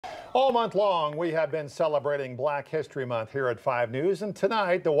All month long, we have been celebrating Black History Month here at 5 News, and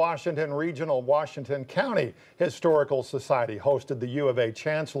tonight, the Washington County Historical Society hosted the U of A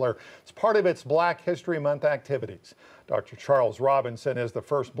Chancellor as part of its Black History Month activities. Dr. Charles Robinson is the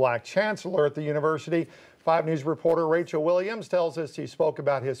first Black Chancellor at the university. 5 News reporter Rachel Williams tells us he spoke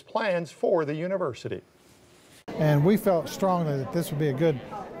about his plans for the university. And we felt strongly that this would be a good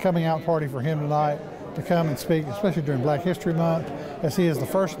coming out party for him tonight to come and speak, especially during Black History Month, as he is the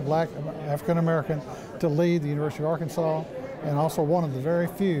first Black African American to lead the University of Arkansas, and also one of the very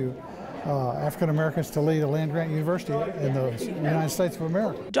few African Americans to lead a land-grant university in the United States of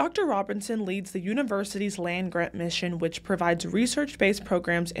America. Dr. Robinson leads the university's land-grant mission, which provides research-based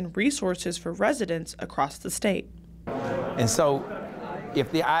programs and resources for residents across the state. And so, if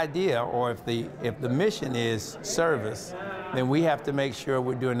the idea or if the mission is service, then we have to make sure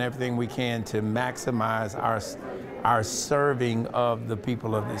we're doing everything we can to maximize our serving of the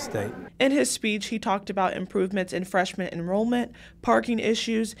people of the state. In his speech, he talked about improvements in freshman enrollment, parking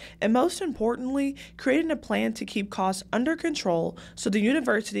issues, and most importantly, creating a plan to keep costs under control so the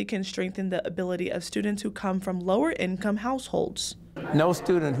university can strengthen the ability of students who come from lower income households. No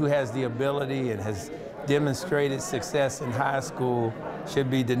student who has the ability and has demonstrated success in high school should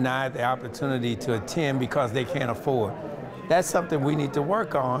be denied the opportunity to attend because they can't afford. That's something we need to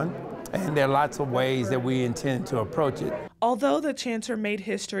work on, and there are lots of ways that we intend to approach it. Although the Chancellor made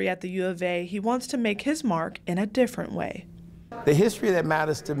history at the U of A, he wants to make his mark in a different way. The history that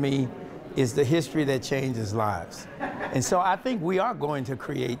matters to me is the history that changes lives. And so I think we are going to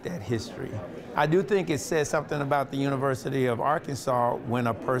create that history. I do think it says something about the University of Arkansas when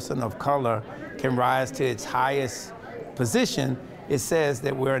a person of color can rise to its highest position. It says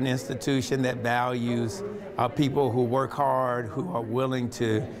that we're an institution that values people who work hard, who are willing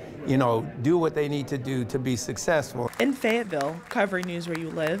to, do what they need to do to be successful. In Fayetteville, covering news where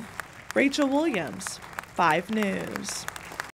you live, Rachel Williams, 5 News.